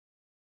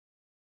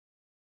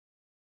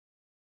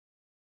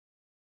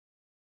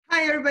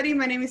Hi, everybody.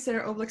 My name is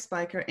Sarah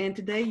Oblak-Spiker, and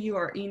today you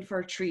are in for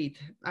a treat.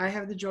 I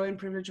have the joy and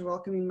privilege of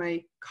welcoming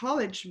my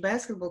college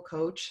basketball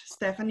coach,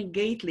 Stephanie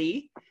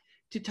Gaitley,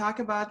 to talk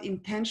about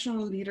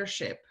intentional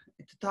leadership,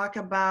 to talk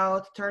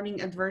about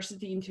turning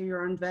adversity into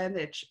your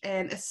advantage,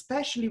 and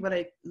especially what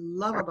I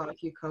love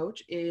about you,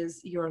 Coach, is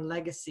your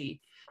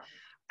legacy.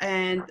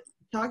 And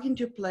talking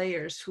to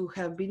players who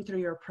have been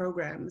through your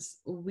programs,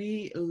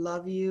 we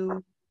love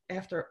you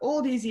after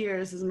all these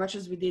years as much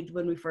as we did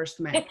when we first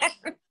met.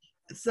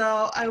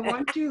 So I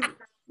want to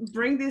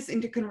bring this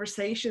into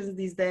conversations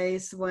these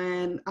days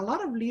when a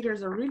lot of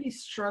leaders are really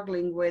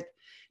struggling with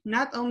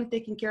not only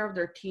taking care of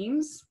their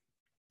teams,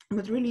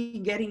 but really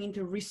getting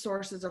into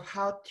resources of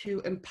how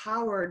to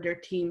empower their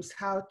teams,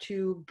 how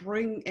to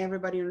bring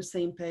everybody on the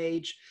same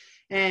page,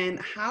 and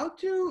how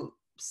to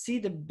see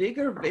the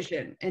bigger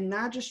vision and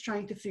not just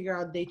trying to figure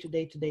out day to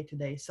day to day to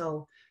day.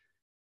 So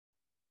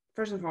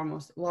first and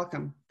foremost,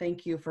 welcome.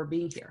 Thank you for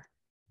being here.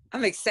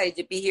 I'm excited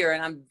to be here,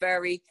 and I'm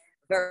very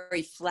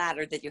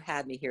flattered that you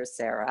had me here,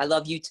 Sarah. I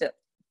love you too.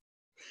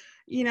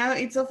 You know,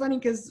 it's so funny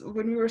because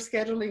when we were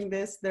scheduling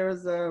this, there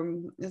was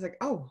it's like,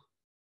 oh,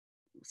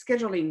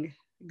 scheduling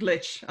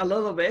glitch a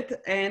little bit,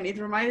 and it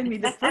reminded me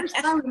the first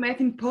time we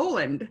met in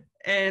Poland,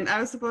 and I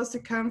was supposed to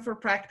come for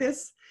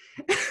practice.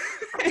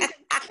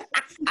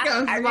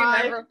 I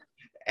remember.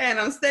 And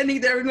I'm standing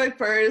there with my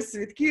purse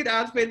with cute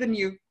outfit, and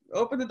you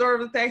open the door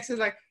of the taxi,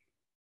 like,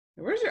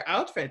 "Where's your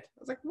outfit?" I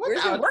was like, "What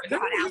Where's outfit? Your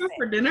Didn't you outfit? go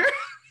for dinner?"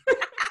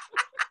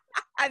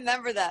 I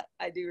remember that.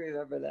 I do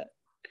remember that.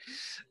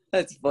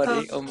 That's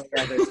funny. Oh my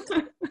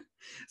God.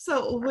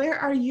 So where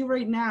are you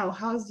right now?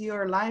 How's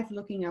your life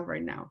looking up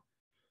right now?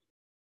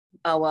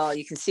 Oh, well,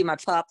 you can see my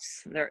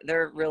pups.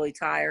 They're really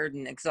tired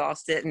and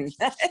exhausted. And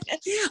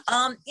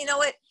you know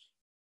what?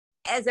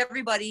 As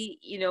everybody,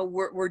 you know,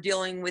 we're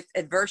dealing with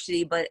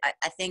adversity, but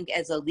I think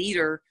as a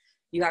leader,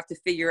 you have to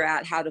figure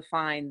out how to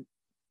find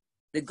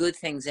the good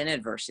things in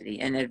adversity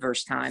and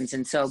adverse times.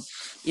 And so,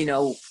 you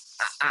know,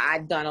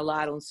 I've done a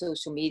lot on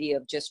social media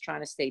of just trying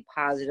to stay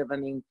positive. I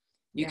mean,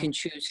 you can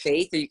choose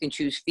faith or you can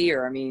choose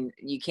fear. I mean,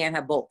 you can't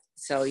have both.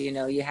 So, you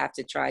know, you have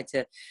to try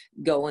to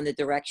go in the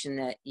direction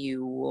that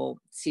you will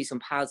see some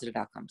positive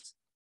outcomes.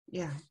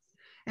 Yeah.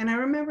 And I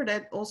remember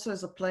that also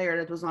as a player,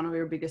 that was one of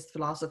your biggest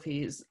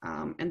philosophies.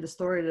 And the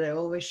story that I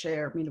always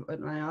share with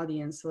my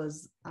audience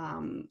was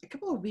a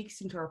couple of weeks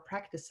into our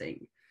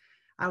practicing,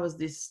 I was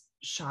this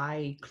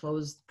shy,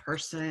 closed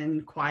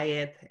person,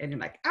 quiet, and you're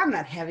like, I'm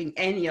not having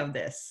any of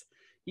this.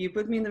 You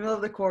put me in the middle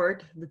of the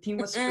court, the team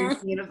was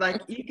sprinting, it was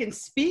like, you can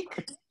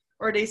speak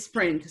or they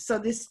sprint. So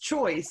this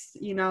choice,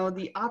 you know,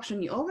 the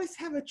option, you always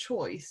have a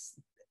choice.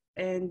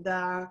 And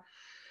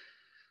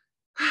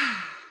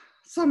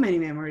so many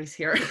memories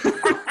here.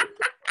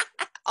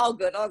 All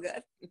good, all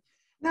good.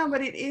 No,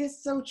 but it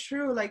is so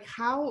true. Like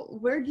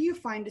where do you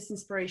find this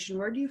inspiration?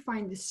 Where do you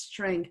find this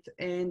strength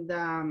and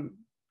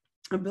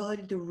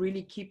ability to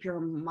really keep your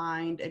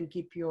mind and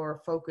keep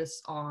your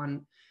focus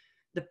on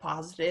the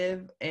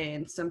positive?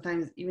 And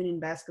sometimes even in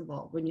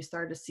basketball, when you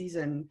start a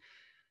season,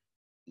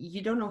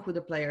 you don't know who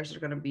the players are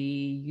going to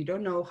be. You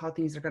don't know how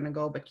things are going to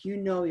go, but you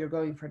know you're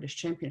going for this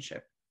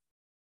championship.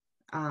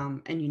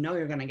 And you know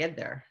you're going to get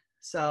there.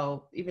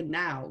 So even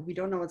now, we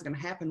don't know what's going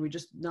to happen. We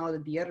just know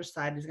that the other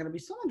side is going to be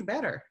so much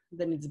better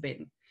than it's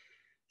been.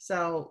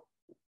 So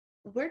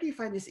where do you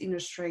find this inner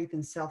strength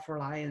and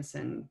self-reliance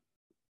and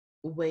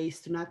ways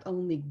to not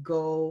only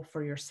go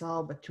for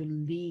yourself, but to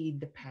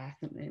lead the path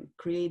and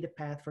create the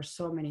path for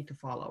so many to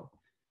follow?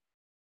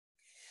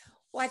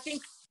 Well, I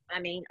think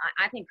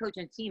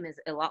coaching a team is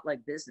a lot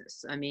like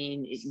business. I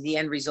mean, the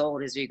end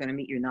result is you're going to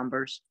meet your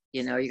numbers.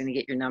 You know, you're going to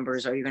get your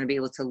numbers, or you're going to be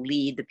able to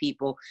lead the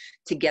people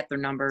to get their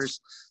numbers.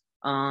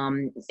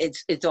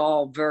 It's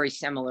all very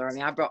similar. I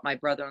mean, I brought my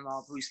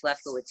brother-in-law, Bruce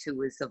Lefkowitz, who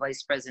was the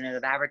vice president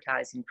of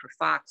advertising for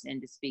Fox, in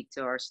to speak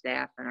to our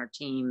staff and our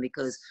team,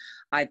 because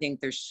I think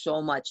there's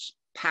so much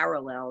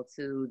parallel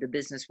to the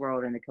business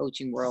world and the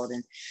coaching world.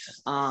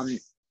 And,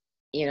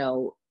 you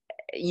know,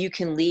 you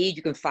can lead,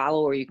 you can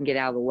follow, or you can get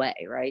out of the way.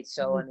 Right.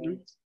 So, I mean,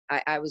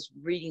 I was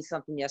reading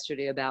something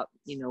yesterday about,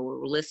 you know,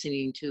 we're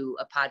listening to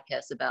a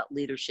podcast about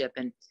leadership,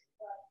 and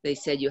they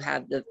said you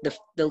have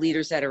the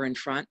leaders that are in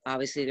front.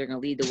 Obviously, they're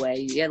going to lead the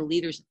way. You have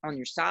leaders on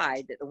your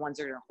side, that the ones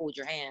that are going to hold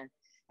your hand,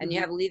 and you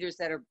have leaders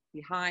that are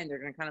behind.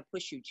 They're going to kind of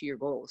push you to your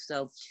goals.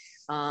 So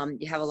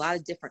you have a lot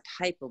of different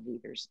type of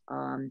leaders.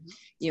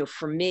 You know,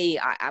 for me,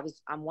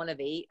 I'm one of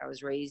 8. I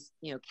was raised,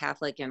 you know,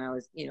 Catholic, and I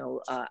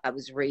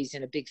was raised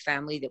in a big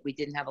family that we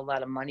didn't have a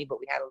lot of money, but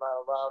we had a lot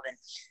of love.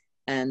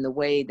 And the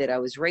way that I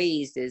was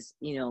raised is,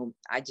 you know,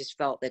 I just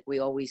felt like we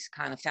always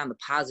kind of found the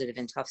positive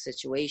in tough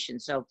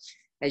situations. So,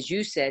 as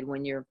you said,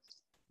 when you're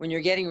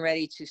getting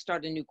ready to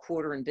start a new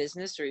quarter in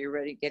business, or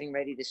you're getting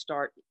ready to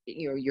start,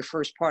 you know, your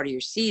first part of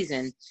your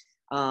season,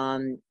 you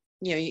know,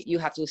 you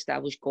have to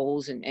establish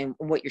goals and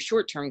what your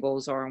short-term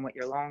goals are and what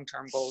your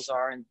long-term goals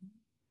are. And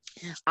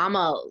I'm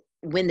a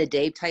win the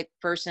day type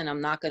person.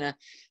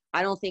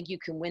 I don't think you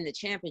can win the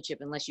championship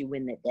unless you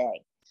win the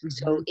day.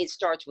 So it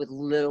starts with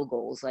little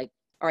goals, like,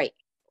 all right,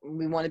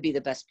 we want to be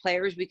the best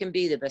players we can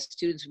be, the best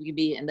students we can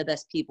be, and the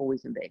best people we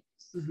can be.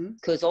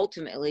 Because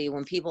ultimately,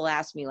 when people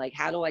ask me, like,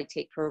 how do I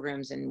take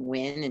programs and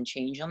win and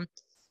change them?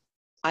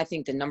 I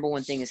think the number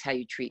one thing is how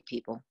you treat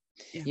people.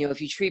 Yeah. You know,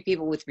 if you treat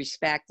people with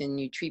respect and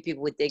you treat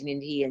people with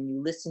dignity and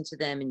you listen to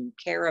them and you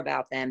care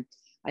about them,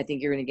 I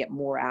think you're going to get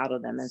more out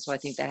of them. And so I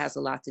think that has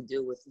a lot to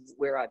do with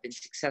where I've been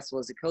successful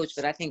as a coach.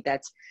 But I think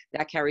that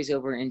carries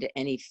over into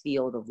any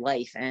field of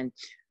life. And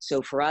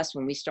so for us,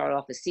 when we start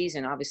off a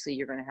season, obviously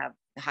you're going to have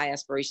high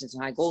aspirations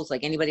and high goals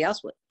like anybody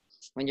else would.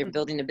 When you're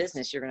building a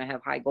business, you're going to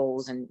have high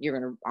goals and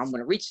I'm going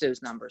to reach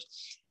those numbers.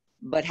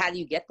 But how do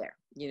you get there?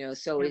 You know,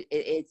 so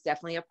it's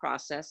definitely a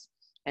process.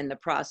 And the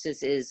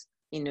process is,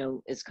 you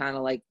know, it's kind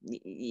of like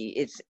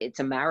it's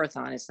a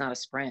marathon. It's not a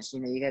sprint.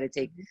 You know, you got to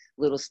take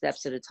little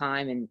steps at a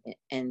time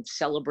and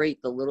celebrate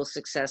the little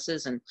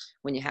successes. And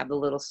when you have the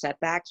little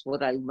setbacks,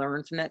 what I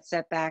learned from that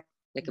setback,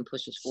 that can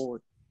push us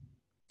forward.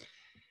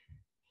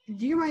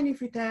 Do you mind if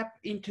we tap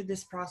into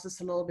this process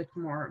a little bit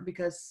more?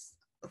 Because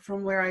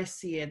from where I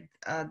see it,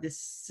 this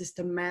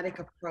systematic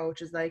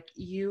approach is like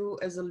you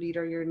as a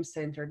leader, you're in the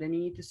center. Then you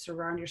need to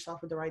surround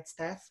yourself with the right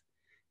staff.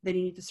 Then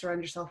you need to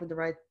surround yourself with the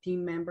right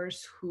team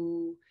members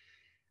who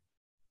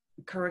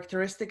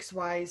characteristics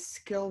wise,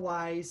 skill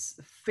wise,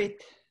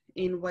 fit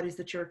in what is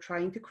that you're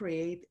trying to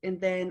create. And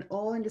then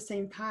all in the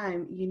same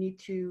time, you need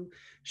to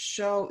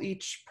show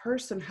each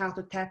person how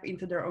to tap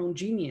into their own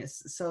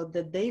genius so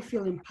that they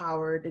feel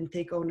empowered and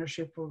take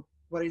ownership of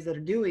what is they're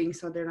doing.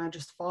 So they're not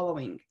just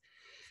following.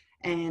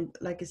 And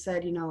like I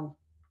said, you know,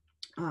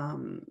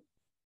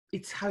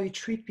 it's how you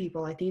treat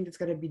people. I think it's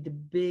going to be the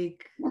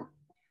big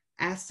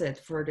asset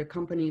for the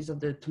companies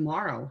of the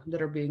tomorrow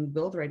that are being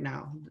built right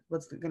now.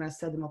 What's going to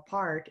set them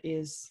apart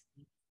is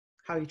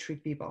how you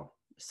treat people.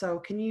 So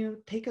can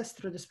you take us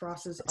through this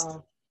process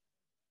of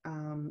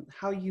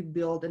how you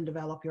build and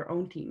develop your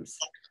own teams?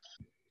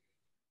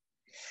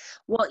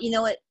 Well, you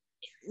know what,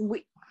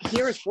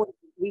 here at Fordham,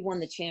 we won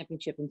the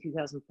championship in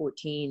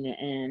 2014,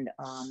 and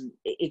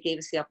it gave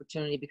us the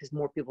opportunity, because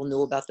more people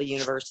knew about the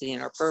university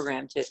and our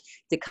program,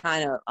 to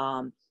kind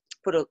of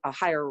put a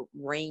higher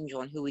range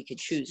on who we could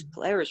choose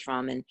players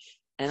from. And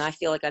I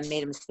feel like I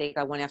made a mistake.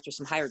 I went after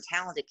some higher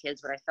talented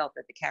kids, but I felt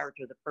that the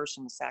character of the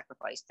person was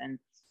sacrificed. And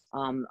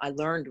I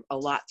learned a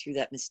lot through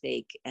that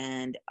mistake.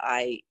 And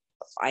I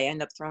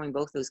ended up throwing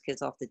both those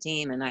kids off the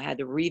team, and I had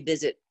to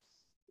revisit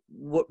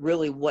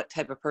what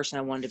type of person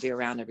I wanted to be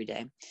around every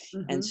day.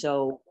 And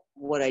so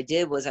what I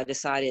did was I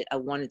decided I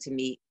wanted to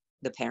meet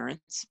the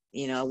parents.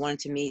 You know, I wanted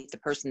to meet the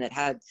person that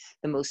had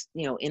the most,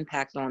 you know,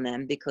 impact on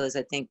them, because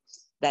I think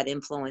that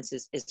influence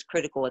is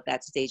critical at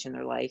that stage in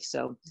their life.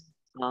 So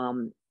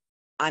I'm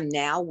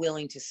now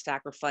willing to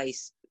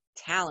sacrifice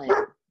talent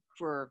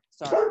for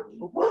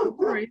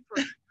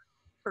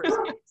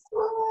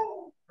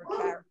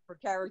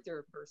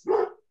character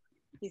person.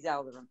 He's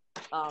out of the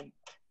room.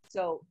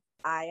 So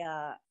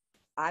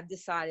I've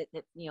decided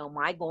that, you know,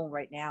 my goal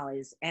right now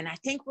is, and I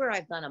think where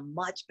I've done a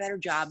much better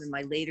job in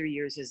my later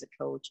years as a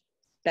coach,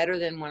 better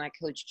than when I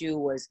coached you,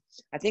 was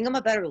I think I'm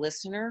a better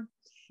listener.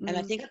 And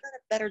I think I've done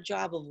a better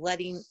job of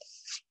letting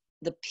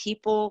the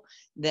people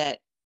that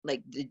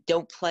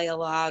don't play a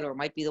lot or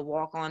might be the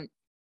walk-on,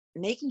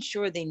 making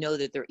sure they know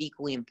that they're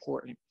equally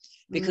important.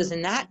 Because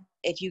in that,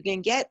 if you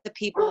can get the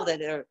people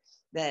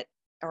that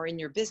are in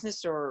your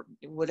business or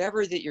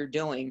whatever that you're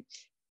doing,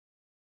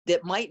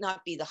 that might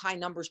not be the high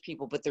numbers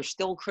people, but they're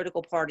still a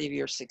critical part of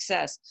your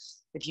success.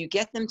 If you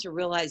get them to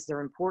realize their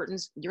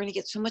importance, you're going to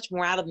get so much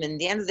more out of them. And at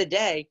the end of the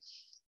day,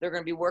 they're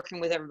going to be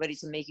working with everybody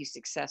to make you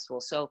successful.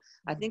 So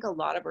I think a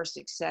lot of our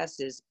success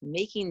is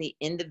making the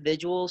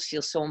individuals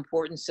feel so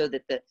important, so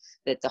that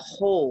the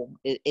whole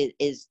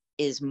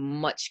is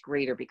much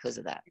greater because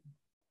of that.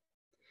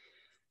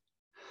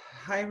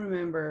 I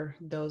remember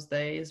those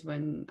days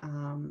when,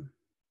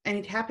 and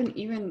it happened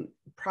even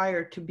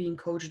prior to being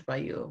coached by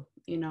you.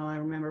 You know, I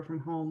remember from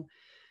home,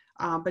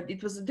 but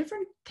it was a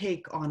different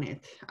take on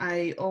it.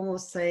 I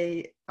almost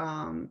say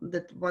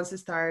that once I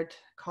started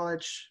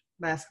college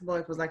basketball,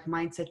 it was like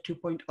mindset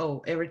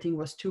 2.0. Everything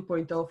was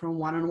 2.0 from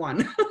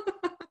one-on-one.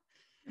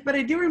 But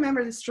I do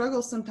remember the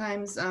struggles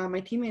sometimes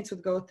my teammates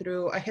would go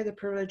through. I had the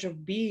privilege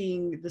of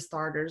being the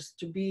starters,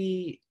 to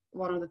be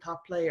one of the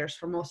top players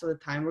for most of the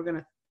time. We're going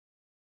to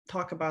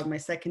talk about my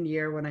second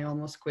year when I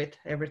almost quit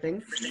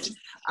everything.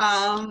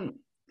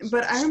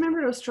 But I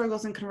remember those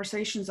struggles and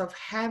conversations of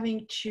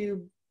having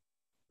to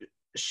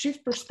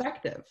shift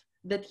perspective.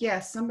 That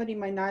yes, somebody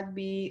might not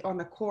be on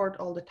the court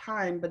all the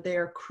time, but they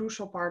are a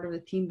crucial part of the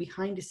team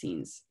behind the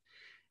scenes.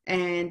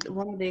 And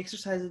one of the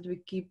exercises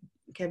we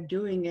kept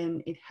doing,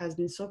 and it has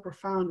been so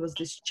profound, was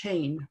this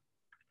chain.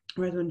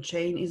 Right, when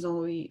chain is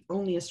only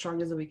as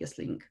strong as the weakest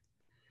link.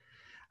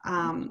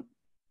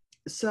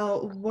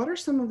 So what are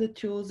some of the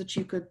tools that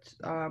you could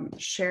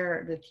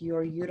share that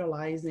you're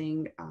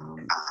utilizing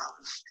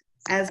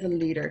as a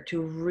leader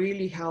to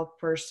really help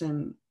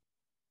person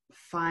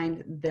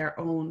find their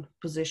own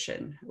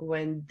position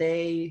when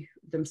they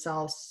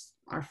themselves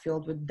are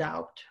filled with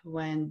doubt,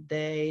 when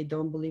they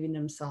don't believe in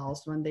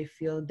themselves, when they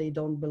feel they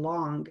don't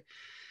belong,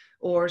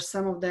 or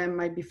some of them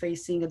might be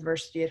facing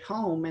adversity at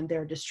home and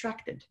they're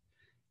distracted.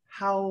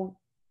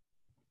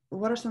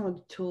 What are some of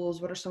the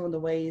tools, what are some of the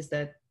ways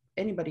that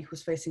anybody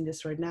who's facing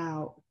this right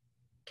now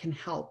can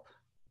help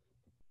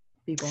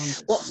people on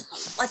this? Well,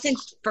 I think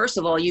first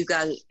of all,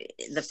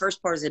 the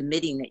first part is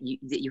admitting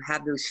that you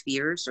have those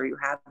fears or you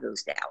have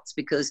those doubts,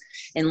 because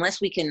unless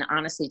we can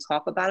honestly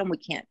talk about them, we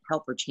can't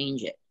help or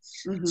change it.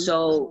 Mm-hmm.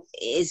 So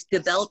it's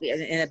developing,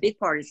 and a big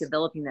part is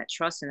developing that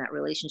trust and that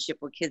relationship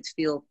where kids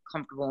feel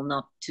comfortable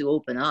enough to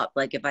open up.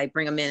 Like if I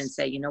bring them in and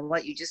say, you know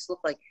what, you just look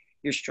like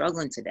you're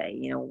struggling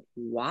today,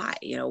 why,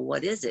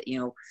 what is it,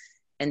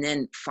 and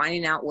then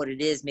finding out what it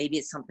is. Maybe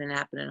it's something that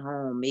happened at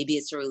home, maybe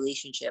it's a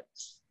relationship,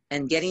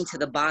 and getting to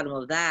the bottom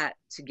of that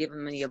to give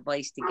them the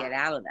advice to get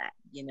out of that,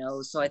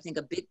 So I think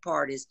a big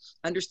part is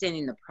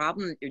understanding the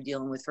problem that you're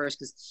dealing with first,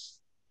 because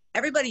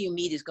everybody you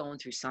meet is going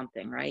through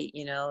something, right?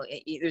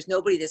 There's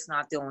nobody that's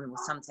not dealing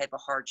with some type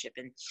of hardship,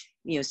 and,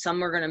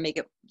 some are going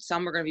to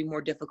some are going to be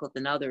more difficult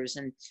than others.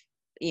 And,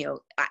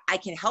 I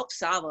can help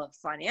solve a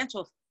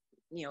financial,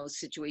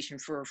 situation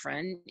for a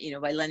friend,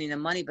 by lending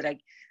them money, but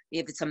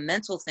if it's a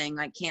mental thing,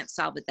 I can't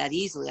solve it that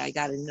easily. I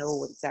got to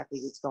know exactly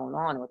what's going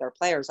on with our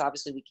players.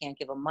 Obviously, we can't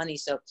give them money.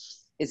 So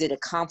is it a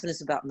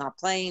confidence about not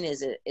playing?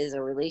 Is it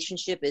a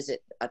relationship? Is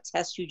it a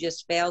test you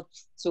just failed?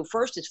 So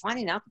first is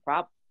finding out the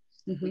problem.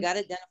 Mm-hmm. We got to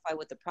identify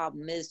what the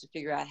problem is to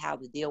figure out how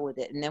to deal with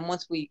it. And then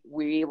once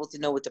we're able to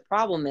know what the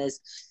problem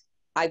is,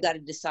 I've got to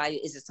decide,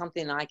 is it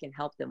something I can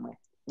help them with?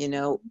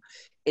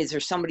 Is there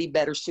somebody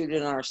better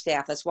suited on our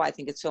staff? That's why I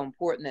think it's so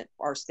important that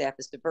our staff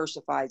is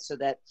diversified, so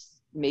that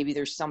maybe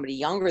there's somebody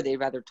younger they'd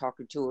rather talk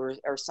to,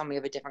 or somebody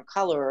of a different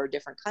color or a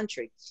different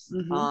country.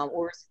 Mm-hmm.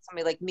 Or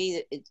somebody like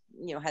me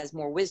that has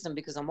more wisdom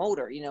because I'm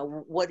older.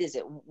 What is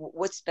it?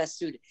 What's best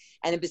suited?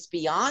 And if it's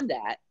beyond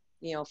that,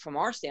 from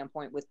our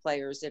standpoint with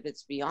players, if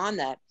it's beyond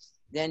that,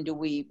 then do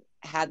we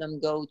have them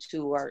go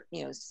to our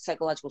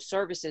psychological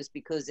services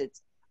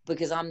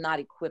because I'm not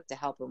equipped to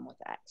help them with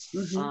that.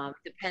 Mm-hmm.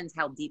 Depends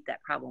how deep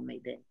that problem may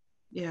be.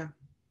 Yeah,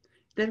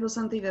 that was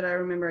something that I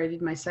remember I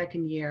did my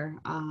second year.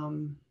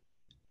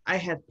 I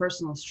had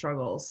personal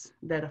struggles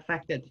that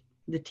affected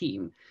the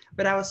team,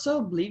 but I was so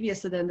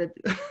oblivious to them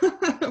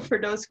that for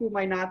those who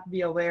might not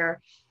be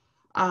aware,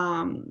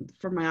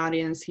 for my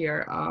audience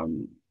here,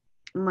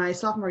 my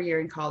sophomore year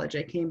in college,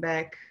 I came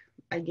back,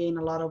 I gained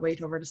a lot of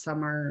weight over the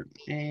summer,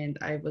 and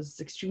I was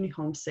extremely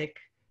homesick,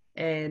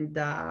 and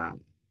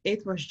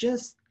it was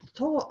just the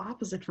total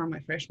opposite from my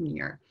freshman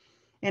year.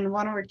 And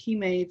one of our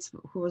teammates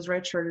who was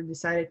redshirted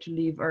decided to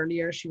leave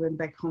earlier. She went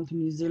back home to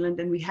New Zealand,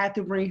 and we had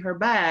to bring her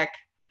back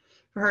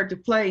for her to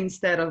play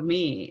instead of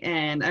me.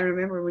 And I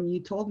remember when you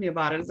told me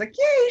about it, I was like,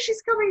 yay,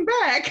 she's coming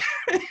back.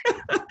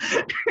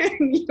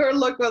 And your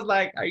look was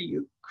like, are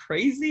you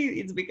crazy?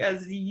 It's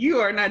because you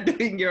are not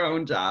doing your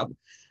own job.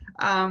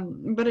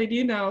 But I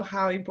do know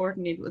how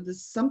important it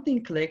was.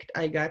 Something clicked.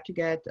 I got to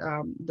get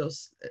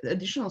those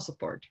additional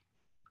support.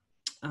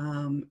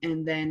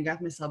 And then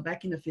got myself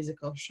back in the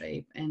physical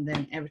shape, and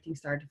then everything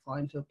started to fall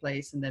into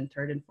place. And then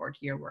third and fourth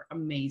year were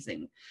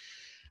amazing.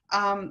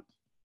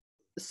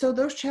 So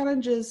those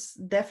challenges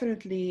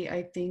definitely,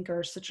 I think,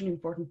 are such an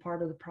important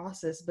part of the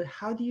process. But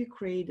how do you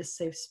create a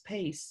safe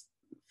space,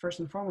 first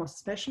and foremost,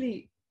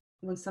 especially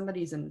when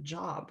somebody's in a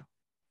job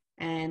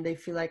and they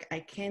feel like I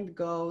can't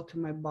go to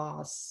my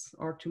boss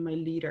or to my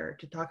leader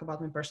to talk about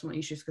my personal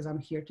issues because I'm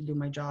here to do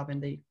my job,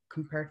 and they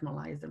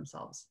compartmentalize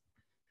themselves?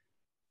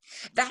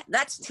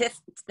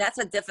 That's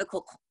a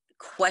difficult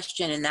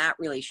question in that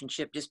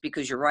relationship, just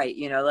because you're right.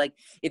 Like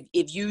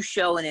if you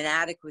show an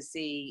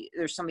inadequacy,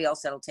 there's somebody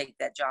else that'll take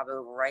that job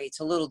over, right?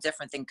 It's a little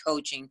different than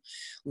coaching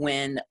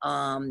when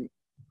our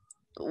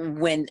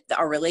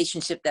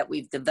relationship that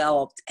we've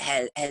developed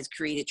has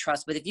created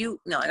trust. But if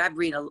like I've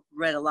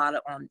read a lot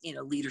on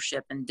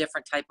leadership and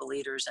different type of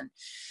leaders, and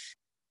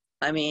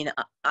I mean,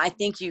 I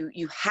think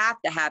you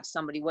have to have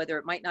somebody, whether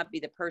it might not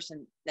be the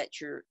person that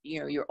your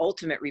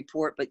ultimate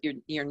report, but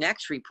your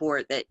next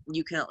report, that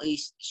you can at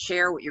least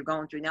share what you're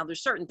going through. Now,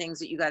 there's certain things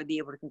that you got to be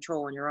able to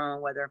control on your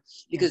own,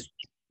 because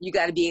you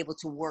got to be able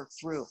to work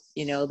through,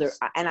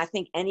 and I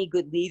think any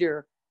good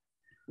leader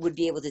would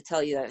be able to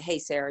tell you that, hey,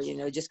 Sarah,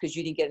 just because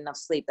you didn't get enough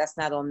sleep, that's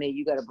not on me.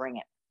 You got to bring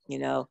it,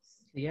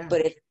 Yeah.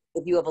 But if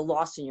you have a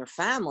loss in your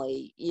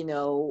family,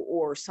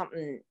 or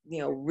something,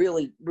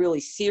 really, really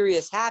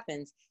serious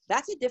happens,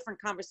 that's a different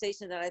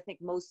conversation that I think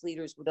most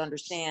leaders would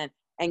understand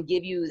and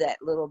give you that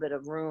little bit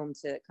of room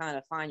to kind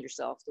of find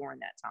yourself during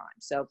that time.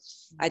 So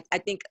I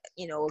think,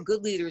 a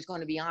good leader is going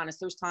to be honest.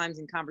 There's times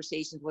in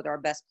conversations with our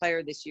best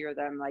player this year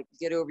that I'm like,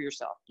 get over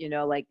yourself,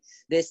 like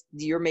this,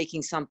 you're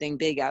making something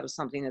big out of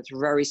something that's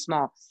very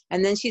small.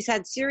 And then she's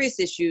had serious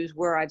issues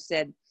where I've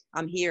said,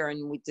 I'm here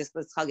and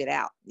let's hug it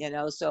out,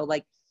 so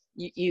like,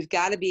 you've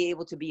got to be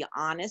able to be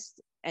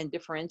honest and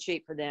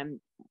differentiate for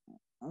them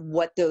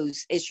what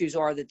those issues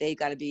are that they've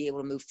got to be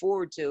able to move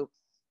forward to.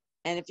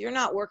 And if you're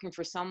not working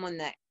for someone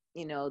that,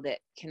 that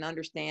can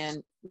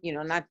understand,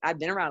 and I've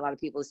been around a lot of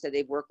people that said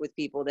they've worked with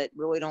people that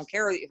really don't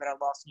care if you had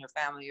a loss in your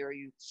family or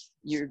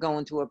you're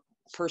going through a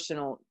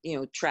personal,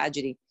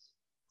 tragedy.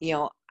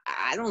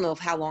 I don't know if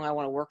how long I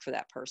want to work for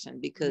that person,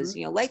 because,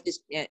 Mhm. life is,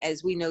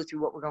 as we know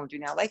through what we're going through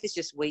now, life is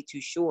just way too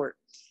short.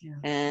 Yeah,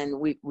 And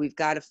we've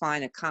got to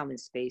find a common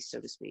space, so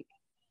to speak.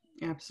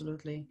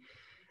 absolutely.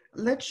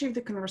 Let's shift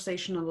the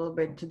conversation a little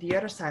bit to the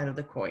other side of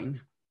the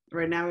coin.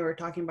 Right now, we were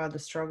talking about the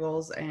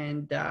struggles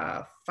and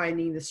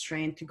finding the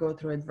strength to go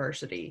through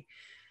adversity.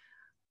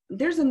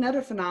 There's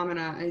another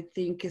phenomena, I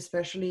think,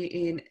 especially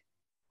in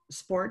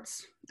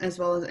sports as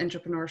well as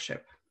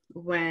entrepreneurship,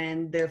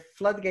 when the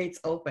floodgates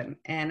open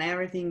and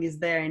everything is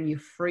there and you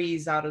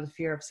freeze out of the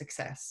fear of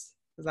success.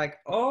 It's like,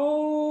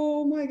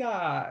 oh my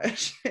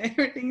gosh,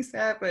 everything's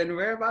happened.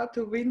 We're about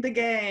to win the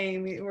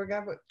game. We're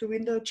about to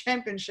win the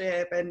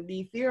championship, and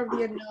the fear of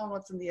the unknown,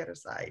 what's on the other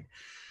side.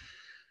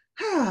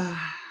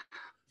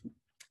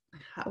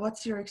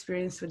 What's your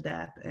experience with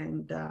that?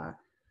 And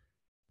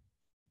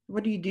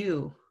what do you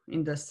do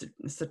in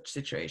such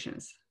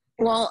situations?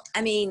 Well,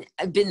 I mean,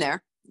 I've been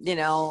there,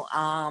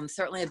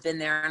 certainly I've been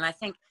there. And I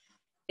think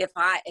if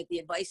the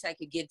advice I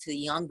could give to the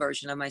young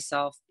version of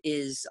myself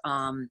is,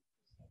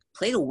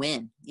 play to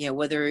win,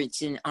 whether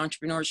it's in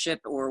entrepreneurship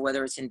or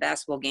whether it's in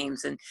basketball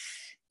games. And,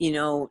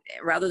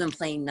 rather than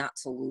playing not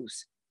to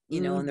lose,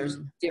 and there's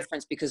a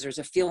difference, because there's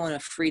a feeling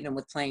of freedom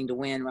with playing to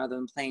win rather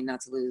than playing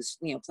not to lose.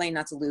 Playing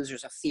not to lose,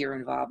 there's a fear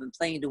involved, and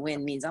playing to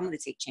win means I'm going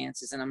to take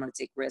chances and I'm going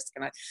to take risks.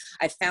 And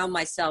I found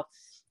myself,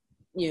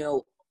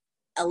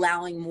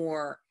 allowing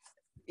more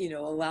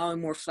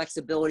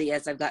flexibility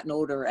as I've gotten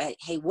older.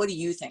 Hey, what do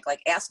you think?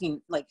 Like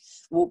asking, like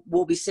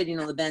we'll be sitting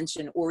on the bench,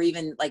 or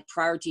even like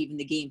prior to even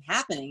the game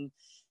happening,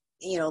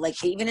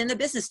 like even in the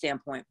business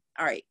standpoint.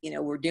 All right,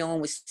 we're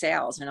dealing with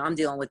sales and I'm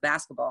dealing with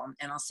basketball,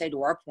 and I'll say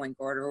to our point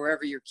guard or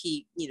whoever your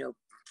key,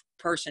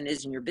 person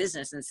is in your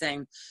business, and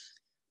saying,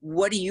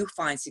 what do you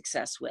find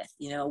success with?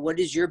 What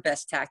is your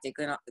best tactic?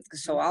 And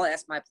so I'll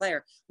ask my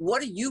player,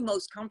 what are you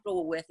most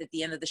comfortable with at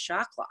the end of the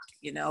shot clock?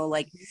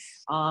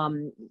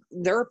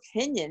 Their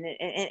opinion.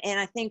 And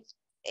I think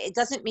it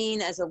doesn't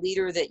mean as a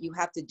leader that you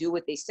have to do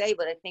what they say,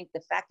 but I think the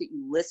fact that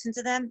you listen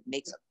to them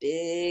makes a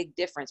big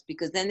difference,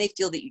 because then they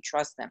feel that you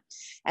trust them.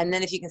 And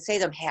then if you can say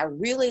to them, hey, I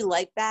really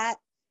like that,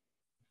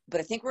 but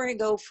I think we're going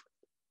to go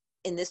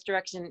in this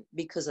direction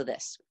because of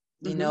this.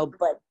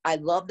 But I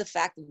love the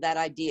fact of that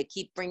idea.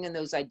 Keep bringing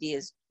those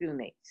ideas to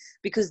me,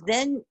 because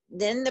then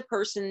the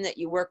person that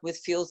you work with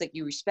feels like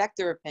you respect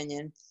their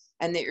opinion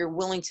and that you're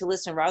willing to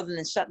listen, rather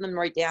than shutting them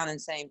right down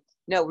and saying,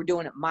 no, we're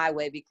doing it my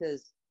way,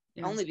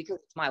 only because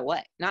it's my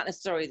way. Not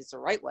necessarily it's the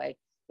right way.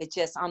 It's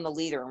just I'm the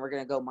leader and we're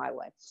going to go my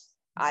way.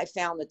 I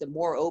found that the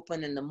more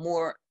open and the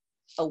more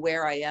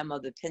aware I am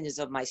of the opinions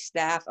of my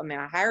staff. I mean,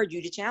 I hired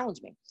you to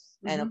challenge me,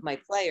 and of my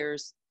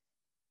players,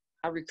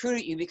 I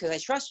recruited you because I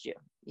trust you,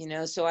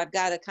 so I've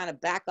got to kind of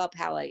back up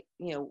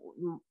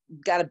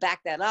got to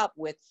back that up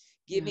with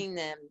giving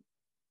them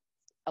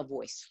a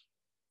voice.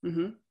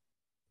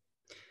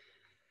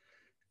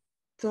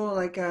 So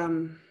like,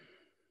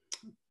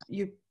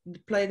 you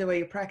play the way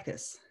you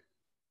practice.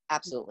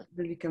 Absolutely. It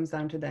really comes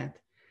down to that.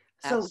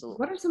 So Absolutely.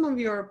 What are some of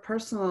your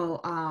personal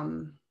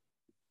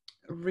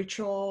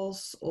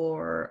rituals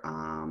or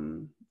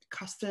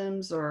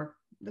customs, or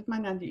that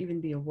might not even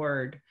be a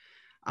word,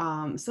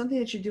 something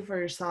that you do for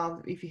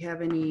yourself, if you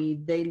have any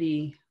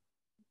daily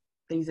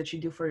things that you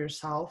do for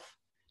yourself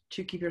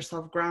to keep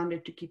yourself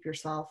grounded, to keep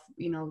yourself,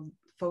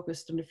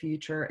 focused on the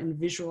future and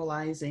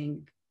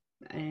visualizing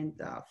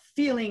and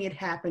feeling it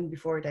happen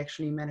before it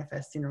actually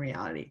manifests in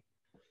reality?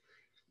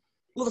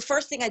 Well, the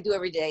first thing I do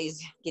every day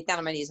is get down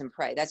on my knees and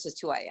pray. That's just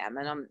who I am.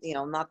 And I'm,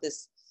 not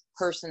this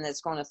person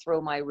that's going to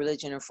throw my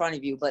religion in front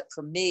of you. But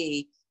for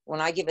me,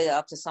 when I give it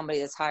up to somebody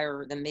that's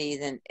higher than me,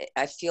 then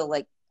I feel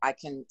like I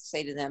can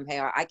say to them, hey,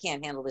 I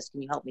can't handle this.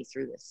 Can you help me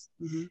through this?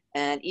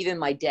 And even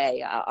my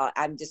day,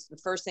 I'm just, the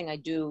first thing I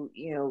do,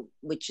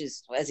 which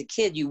is, as a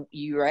kid,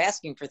 you're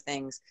asking for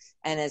things.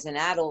 And as an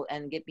adult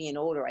and being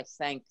older, I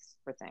thank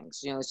for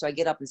things, so I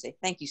get up and say,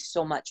 thank you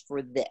so much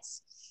for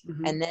this.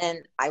 And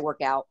then I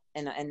work out,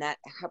 and that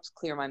helps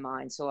clear my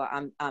mind. So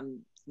I'm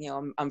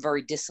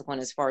very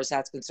disciplined as far as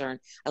that's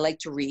concerned. I like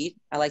to read.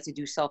 I like to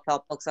do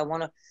self-help books.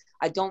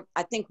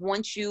 I think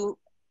once you,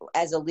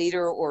 as a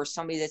leader or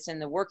somebody that's in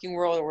the working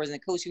world or in the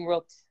coaching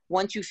world,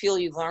 once you feel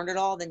you've learned it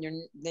all, then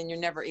you're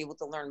never able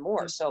to learn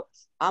more. So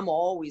I'm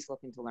always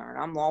looking to learn.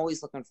 I'm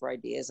always looking for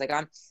ideas. Like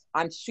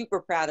I'm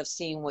super proud of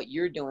seeing what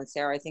you're doing,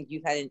 Sarah. I think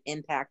you've had an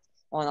impact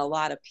on a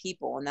lot of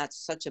people, and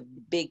that's such a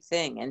big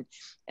thing.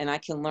 And I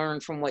can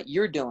learn from what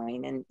you're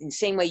doing. And in the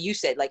same way you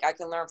said, like I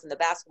can learn from the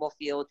basketball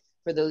field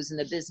for those in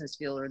the business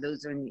field or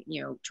those in,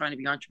 trying to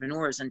be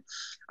entrepreneurs. And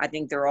I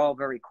think they're all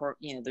very,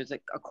 there's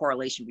a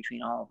correlation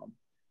between all of them.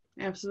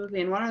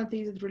 Absolutely. And one of the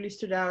things that really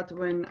stood out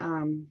when,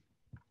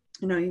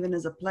 even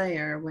as a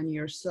player, when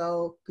you're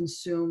so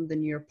consumed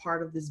and you're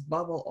part of this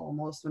bubble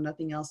almost, when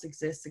nothing else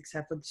exists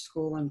except for the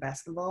school and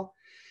basketball,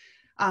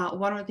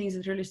 one of the things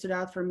that really stood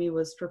out for me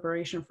was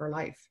preparation for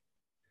life.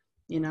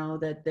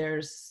 That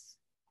there's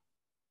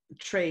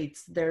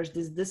traits, there's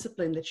this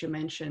discipline that you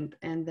mentioned,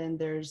 and then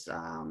there's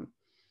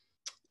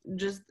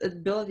just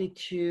ability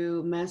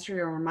to master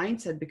your own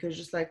mindset, because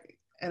just like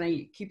and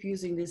I keep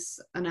using this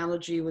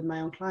analogy with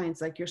my own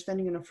clients, like you're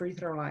standing in a free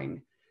throw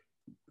line.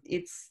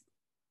 It's,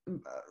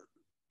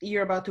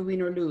 you're about to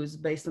win or lose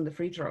based on the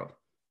free throw.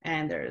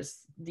 And there's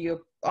the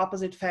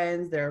opposite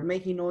fans, they're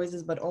making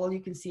noises, but all you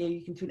can see,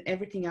 you can tune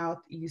everything out.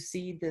 You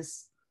see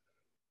this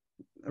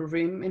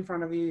rim in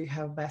front of you, you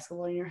have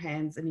basketball in your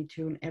hands, and you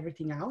tune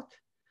everything out.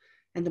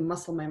 And the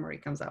muscle memory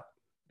comes up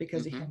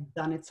because you have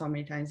done it so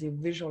many times, you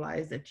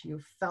visualized it, you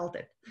felt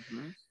it.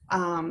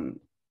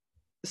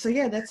 So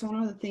yeah, that's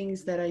one of the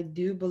things that I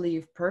do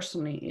believe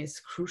personally is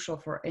crucial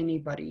for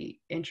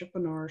anybody,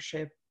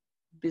 entrepreneurship,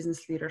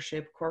 business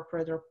leadership,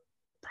 corporate or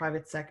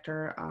private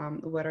sector,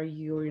 whether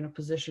you're in a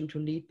position to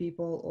lead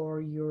people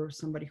or you're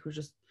somebody who's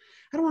just,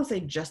 I don't want to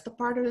say just a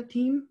part of the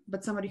team,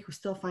 but somebody who's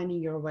still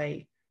finding your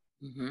way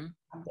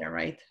up there,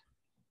 right?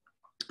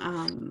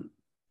 I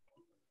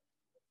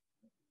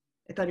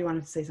thought you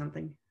wanted to say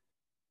something.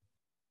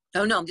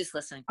 Oh, no, I'm just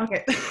listening.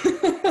 Okay.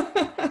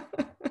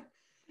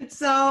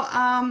 So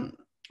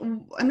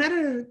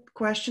another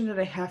question that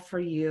I have for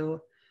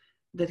you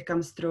that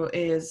comes through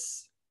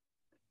is,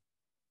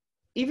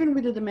 even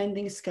with the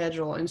demanding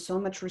schedule and so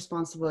much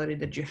responsibility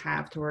that you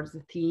have towards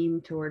the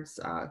team, towards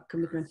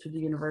commitment to the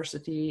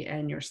university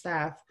and your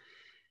staff,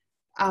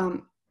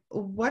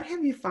 what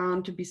have you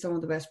found to be some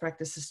of the best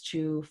practices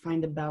to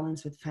find a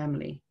balance with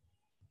family?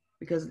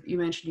 Because you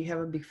mentioned you have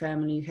a big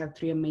family, you have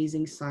 3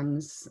 amazing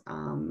sons.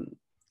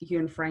 You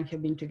and Frank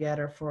have been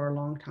together for a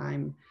long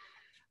time.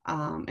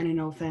 And I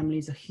know family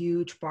is a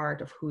huge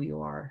part of who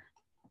you are.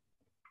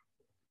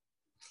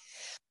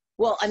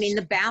 Well, I mean,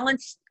 the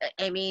balance,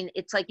 I mean,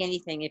 it's like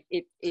anything.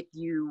 If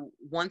you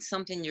want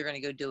something, you're going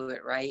to go do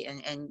it, right?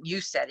 And you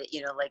said it,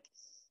 you know, like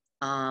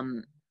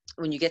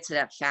when you get to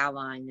that foul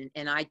line,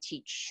 and I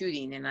teach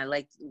shooting, and I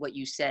like what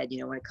you said, you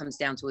know, when it comes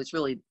down to it, it's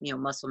really, you know,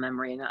 muscle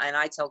memory. And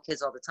I tell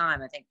kids all the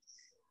time, I think,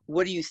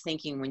 what are you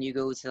thinking when you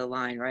go to the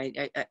line,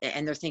 right?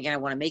 And they're thinking, I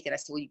want to make it. I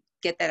said, well, you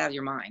get that out of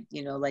your mind,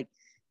 you know, like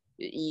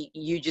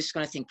you're just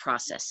going to think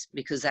process,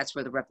 because that's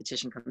where the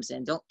repetition comes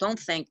in. Don't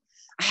think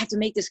I have to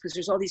make this because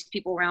there's all these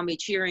people around me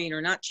cheering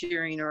or not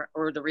cheering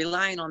or they're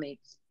relying on me.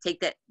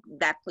 Take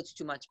that puts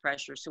too much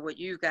pressure. So what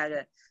you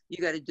gotta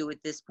do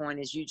at this point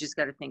is you just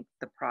gotta think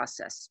the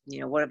process.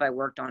 You know, what have I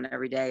worked on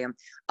every day? I'm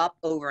up,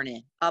 over and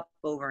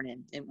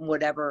in, and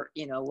whatever,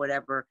 you know,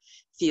 whatever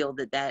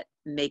field that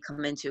may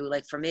come into.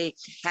 Like for me,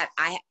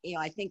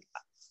 I think,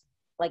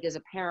 like as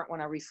a parent,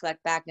 when I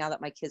reflect back now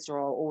that my kids are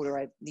all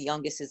older, the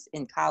youngest is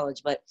in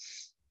college, but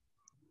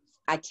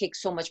I take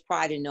so much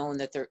pride in knowing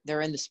that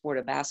they're in the sport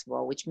of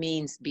basketball, which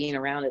means being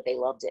around it, they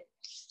loved it,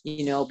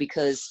 you know,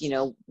 because, you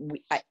know,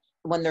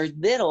 when they're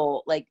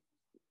little, like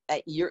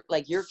at your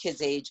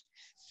kid's age,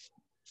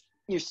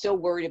 you're so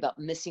worried about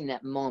missing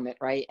that moment,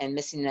 right? And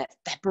missing that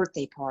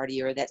birthday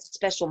party or that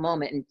special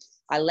moment. And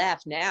I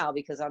laugh now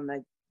because I'm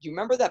like, do you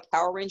remember that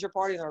Power Ranger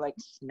party? And they're like,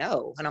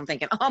 no. And I'm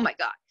thinking, oh my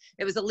God,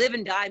 it was a live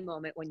and die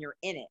moment when you're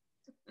in it.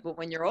 But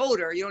when you're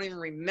older, you don't even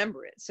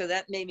remember it. So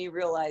that made me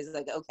realize,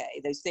 like,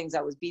 okay, those things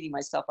I was beating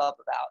myself up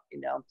about, you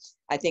know,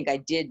 I think I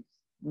did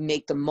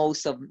make the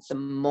most of the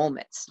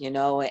moments, you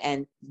know,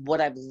 and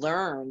what I've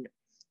learned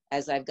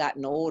as I've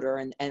gotten older,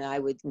 and I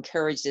would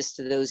encourage this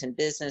to those in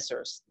business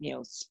or, you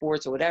know,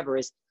 sports or whatever,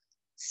 is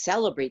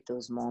celebrate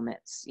those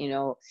moments. You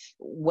know,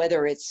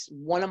 whether it's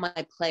one of my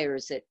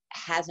players that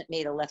hasn't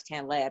made a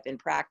left-hand layup in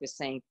practice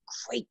saying,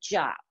 great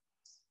job,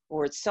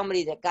 or it's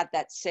somebody that got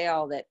that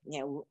sale that, you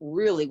know,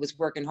 really was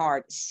working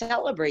hard,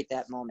 celebrate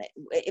that moment.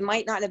 It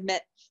might not have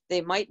met,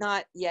 it might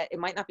not be at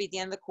the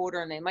end of the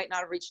quarter and they might not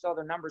have reached all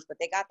their numbers, but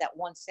they got that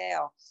one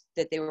sale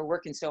that they were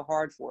working so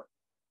hard for.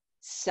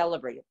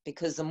 Celebrate it,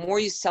 because the more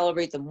you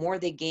celebrate, the more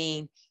they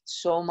gain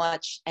so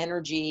much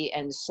energy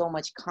and so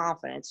much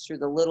confidence through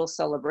the little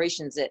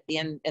celebrations. At the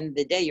end of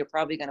the day, you're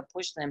probably going to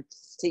push them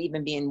to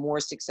even being more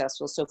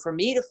successful. So for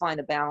me to find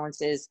a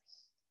balance is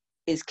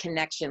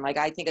connection. Like,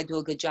 I think I do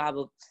a good job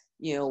of,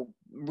 you know,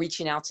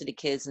 reaching out to the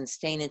kids and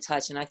staying in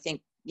touch. And I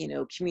think, you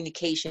know,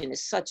 communication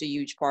is such a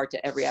huge part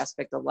to every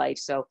aspect of life.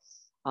 So,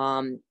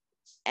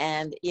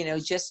 and, you know,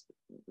 just,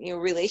 you know,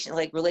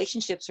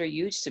 relationships are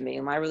huge to me.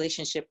 And my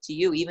relationship to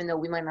you, even though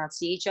we might not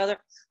see each other,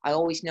 I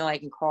always know I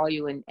can call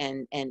you and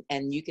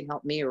you can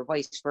help me, or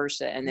vice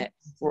versa. And that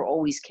we're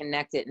always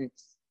connected.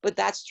 But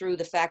that's through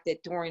the fact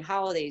that during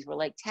holidays, we're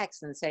like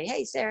text and say,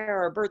 hey,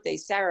 Sarah, or birthday,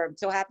 Sarah, I'm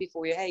so happy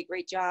for you. Hey,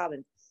 great job.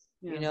 And,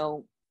 you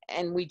know,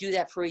 and we do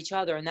that for each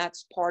other. And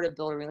that's part of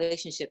building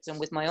relationships. And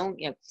with my own,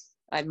 you know,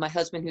 I have my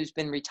husband who's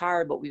been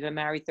retired, but we've been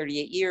married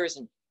 38 years.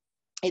 And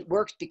it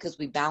works because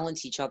we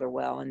balance each other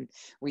well and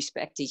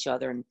respect each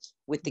other. And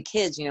with the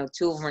kids, you know,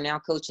 2 of them are now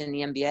coaching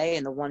in the NBA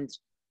and the one's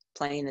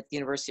playing at the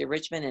University of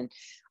Richmond.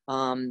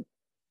 And,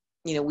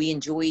 you know, we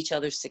enjoy each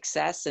other's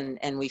success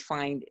and we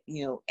find,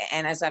 you know,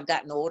 and as I've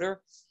gotten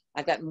older,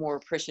 I've gotten more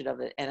appreciative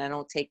of it, and I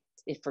don't take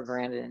it for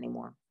granted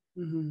anymore.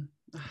 Mm-hmm.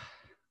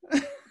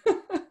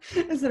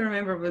 As I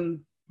remember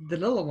when the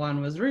little one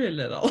was really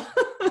little.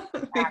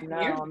 I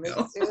know, me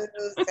too,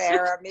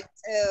 Sarah, me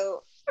too.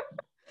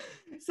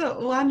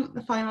 So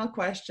one final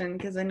question,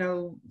 because I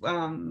know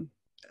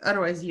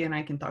Otherwise, you and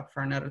I can talk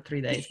for another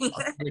 3 days.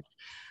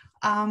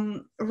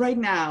 Right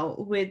now,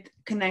 with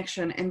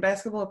connection, and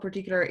basketball in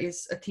particular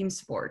is a team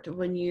sport.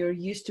 When you're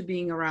used to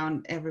being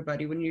around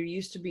everybody, when you're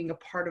used to being a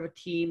part of a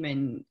team,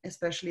 and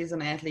especially as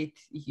an athlete,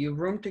 you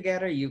room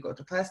together, you go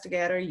to class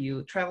together,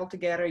 you travel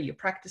together, you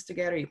practice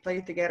together, you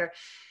play together.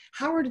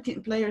 How are the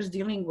team players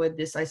dealing with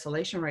this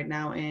isolation right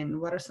now? And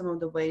what are some of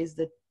the ways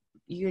that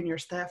you and your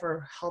staff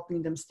are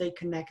helping them stay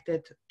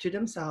connected to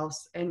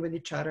themselves and with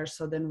each other,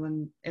 so then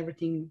when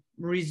everything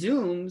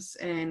resumes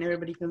and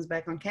everybody comes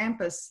back on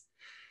campus,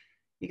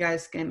 you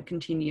guys can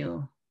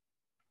continue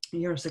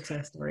your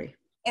success story?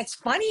 It's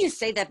funny you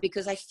say that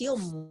because I feel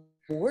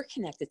more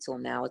connected to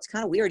them now. It's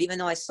kind of weird, even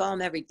though I saw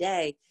them every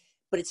day,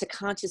 but it's a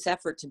conscious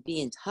effort to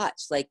be in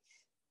touch, like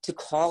to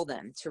call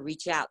them, to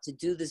reach out, to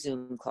do the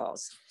Zoom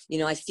calls. You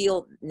know, I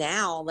feel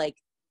now like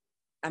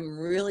I'm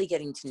really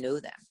getting to know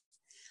them.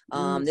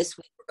 This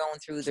week we're going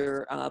through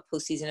their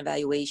postseason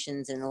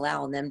evaluations and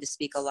allowing them to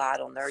speak a lot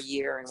on their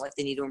year and what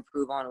they need to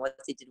improve on, what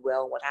they did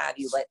well, what have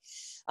you. But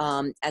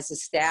as a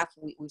staff,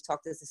 we've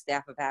talked as a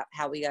staff about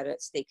how we got to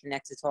stay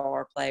connected to all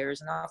our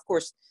players, and of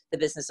course the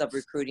business of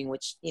recruiting,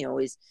 which you know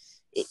is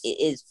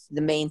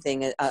the main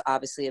thing,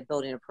 obviously, of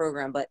building a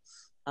program. But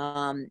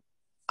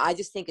I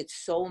just think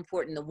it's so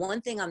important. The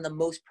one thing I'm the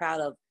most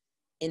proud of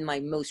in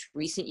my most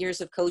recent years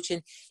of coaching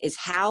is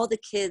how the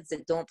kids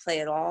that don't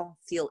play at all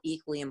feel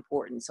equally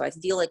important. So I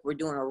feel like we're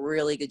doing a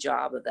really good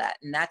job of that.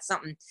 And that's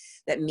something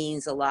that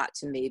means a lot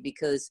to me,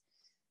 because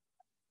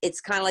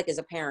it's kind of like as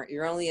a parent,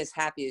 you're only as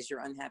happy as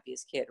your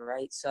unhappiest kid,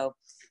 right? So,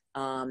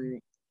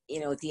 you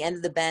know, at the end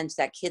of the bench,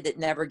 that kid that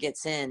never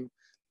gets in,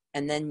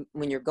 and then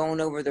when you're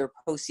going over their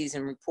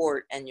postseason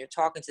report and you're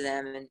talking to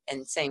them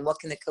and saying, what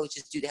can the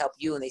coaches do to help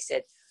you? And they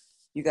said,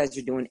 you guys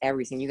are doing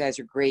everything. You guys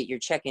are great. You're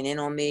checking in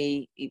on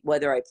me,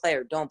 whether I play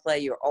or don't play.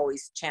 You're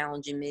always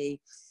challenging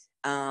me.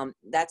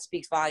 That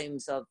speaks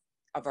volumes of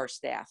our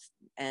staff.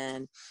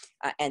 And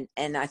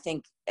I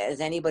think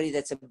as anybody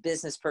that's a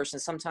business person,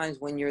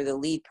 sometimes when you're the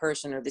lead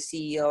person or the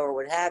CEO or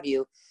what have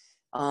you,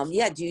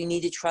 do you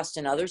need to trust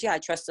in others? Yeah, I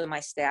trust in my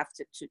staff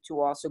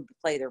to also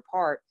play their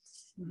part.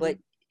 Mm-hmm. But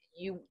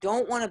you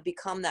don't want to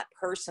become that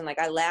person. Like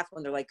I laugh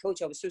when they're like,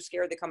 Coach, I was so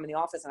scared to come in the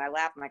office, and I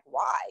laugh. I'm like,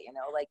 why? You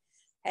know, like,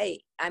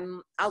 hey,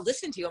 I'll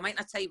listen to you. I might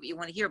not tell you what you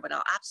want to hear, but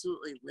I'll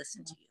absolutely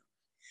listen to you.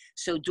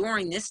 So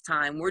during this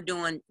time, we're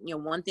doing, you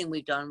know, one thing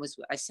we've done was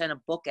I sent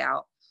a book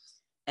out,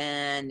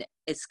 and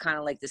it's kind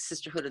of like the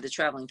sisterhood of the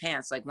traveling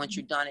pants. Like once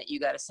you've done it, you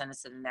got to send it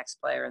to the next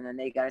player, and then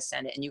they got to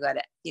send it, and you got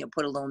to, you know,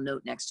 put a little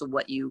note next to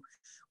what you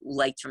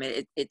liked from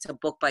it. It's a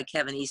book by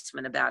Kevin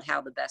Eastman about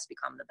how the best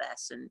become the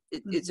best. And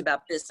it's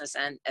about business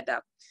and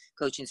about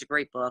coaching. It's a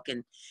great book.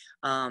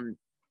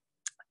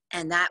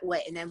 And that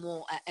way, and then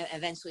we'll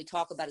eventually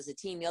talk about as a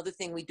team. The other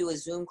thing, we do a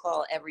Zoom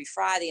call every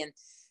Friday, and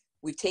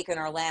we've taken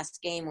our last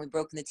game, we've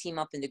broken the team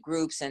up into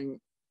groups, and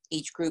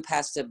each group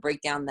has to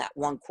break down that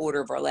one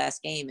quarter of our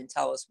last game and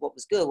tell us what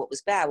was good, what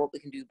was bad, what we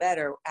can do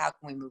better, how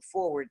can we move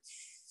forward.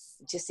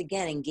 Just,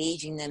 again,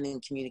 engaging them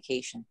in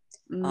communication,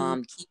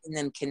 keeping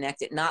them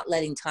connected, not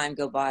letting time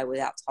go by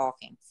without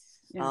talking,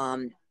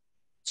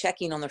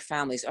 checking on their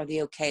families. Are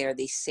they okay? Are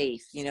they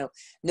safe? You know,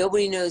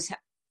 nobody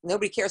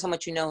cares how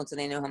much you know until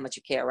they know how much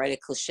you care, right? A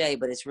cliche,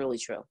 but it's really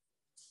true.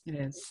 It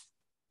is.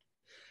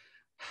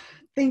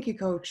 Thank you,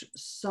 Coach,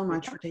 so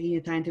much for taking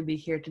the time to be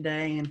here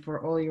today and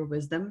for all your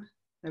wisdom.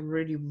 I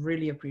really,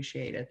 really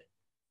appreciate it.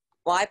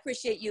 Well, I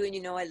appreciate you, and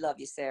you know I love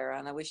you, Sarah,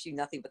 and I wish you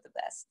nothing but the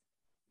best.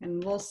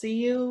 And we'll see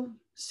you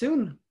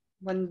soon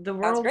when the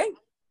world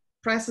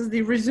presses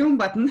the resume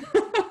button.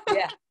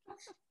 Yeah,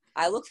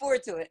 I look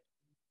forward to it.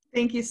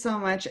 Thank you so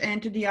much.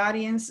 And to the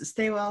audience,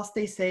 stay well,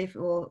 stay safe.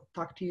 We'll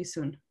talk to you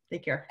soon.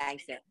 Take care.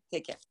 Thanks, Sarah.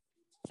 Take care.